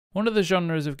One of the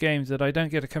genres of games that I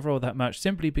don't get to cover all that much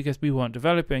simply because we weren't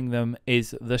developing them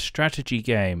is the strategy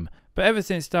game. But ever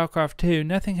since StarCraft 2,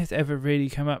 nothing has ever really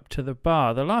come up to the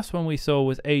bar. The last one we saw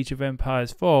was Age of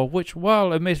Empires 4, which,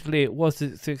 while admittedly it was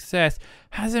a success,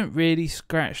 hasn't really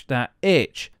scratched that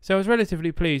itch. So I was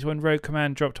relatively pleased when Rogue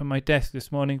Command dropped on my desk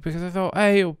this morning because I thought,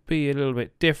 A, it'll be a little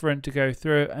bit different to go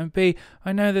through, and B,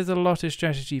 I know there's a lot of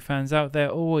strategy fans out there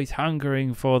always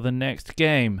hungering for the next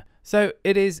game. So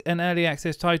it is an early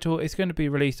access title. It's going to be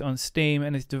released on Steam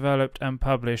and is developed and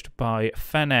published by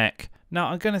Fennec. Now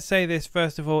I'm going to say this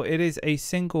first of all, it is a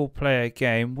single player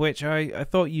game, which I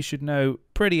thought you should know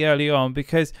pretty early on,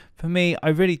 because for me I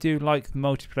really do like the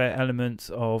multiplayer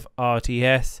elements of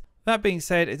RTS. That being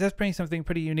said, it does bring something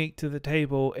pretty unique to the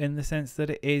table in the sense that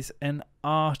it is an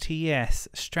RTS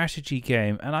strategy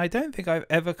game, and I don't think I've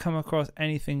ever come across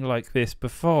anything like this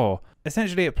before.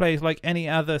 Essentially it plays like any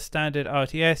other standard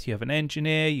RTS. You have an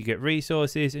engineer, you get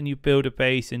resources, and you build a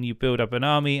base and you build up an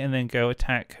army and then go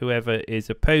attack whoever is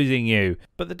opposing you.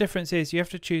 But the difference is you have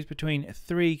to choose between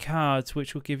 3 cards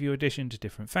which will give you addition to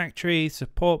different factories,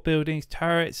 support buildings,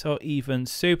 turrets, or even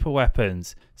super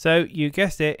weapons. So you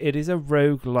guessed it, it is a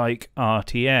roguelike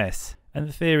RTS. And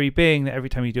the theory being that every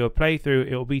time you do a playthrough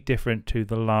it will be different to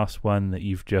the last one that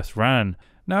you've just ran.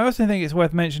 Now I also think it's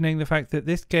worth mentioning the fact that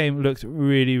this game looks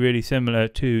really similar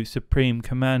to Supreme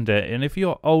Commander, and if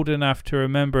you're old enough to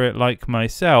remember it like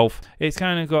myself, it's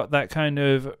kind of got that kind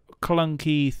of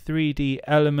clunky 3D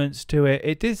elements to it.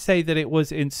 It did say that it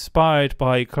was inspired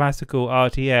by classical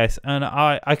RTS, and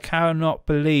I cannot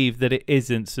believe that it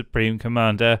isn't Supreme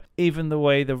Commander. Even the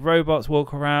way the robots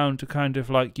walk around to kind of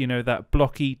like, you know, that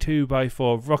blocky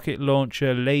 2x4 rocket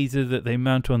launcher laser that they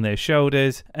mount on their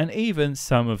shoulders, and even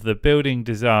some of the building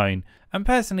design. And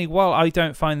personally, while I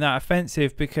don't find that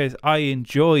offensive because I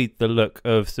enjoyed the look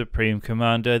of Supreme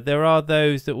Commander, there are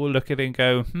those that will look at it and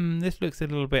go, this looks a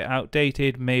little bit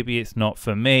outdated, maybe it's not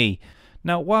for me.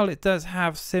 Now, while it does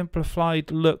have simplified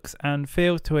looks and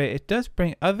feel to it, it does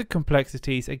bring other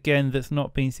complexities, again, that's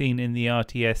not been seen in the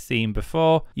RTS scene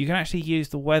before. You can actually use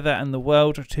the weather and the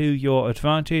world to your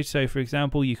advantage. So, for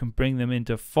example, you can bring them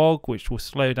into fog, which will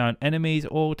slow down enemies,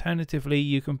 or alternatively,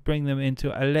 you can bring them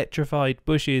into electrified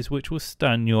bushes, which will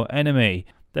stun your enemy.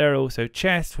 There are also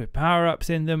chests with power-ups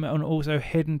in them, and also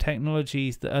hidden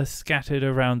technologies that are scattered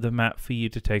around the map for you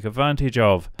to take advantage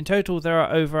of. In total there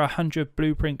are over 100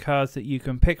 blueprint cards that you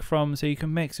can pick from, so you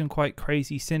can make some quite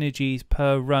crazy synergies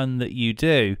per run that you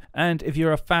do. And if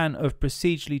you're a fan of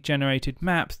procedurally generated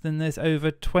maps, then there's over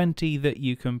 20 that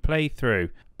you can play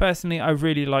through. Personally, I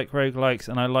really like roguelikes,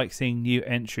 and I like seeing new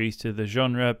entries to the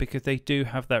genre because they do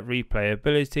have that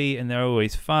replayability and they're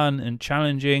always fun and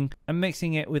challenging, and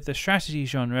mixing it with the strategy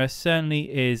genre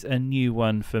certainly is a new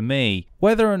one for me.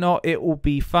 Whether or not it will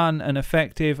be fun and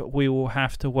effective, we will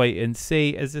have to wait and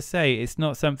see. As I say, it's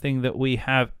not something that we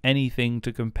have anything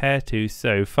to compare to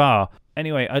so far.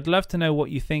 Anyway, I'd love to know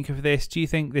what you think of this. Do you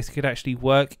think this could actually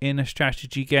work in a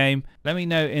strategy game? Let me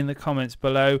know in the comments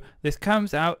below. This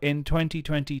comes out in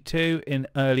 2022 in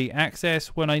early access.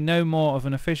 When I know more of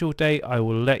an official date, I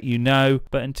will let you know.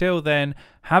 But until then,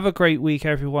 have a great week,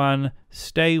 everyone.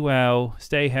 Stay well,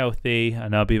 stay healthy,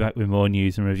 and I'll be back with more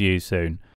news and reviews soon.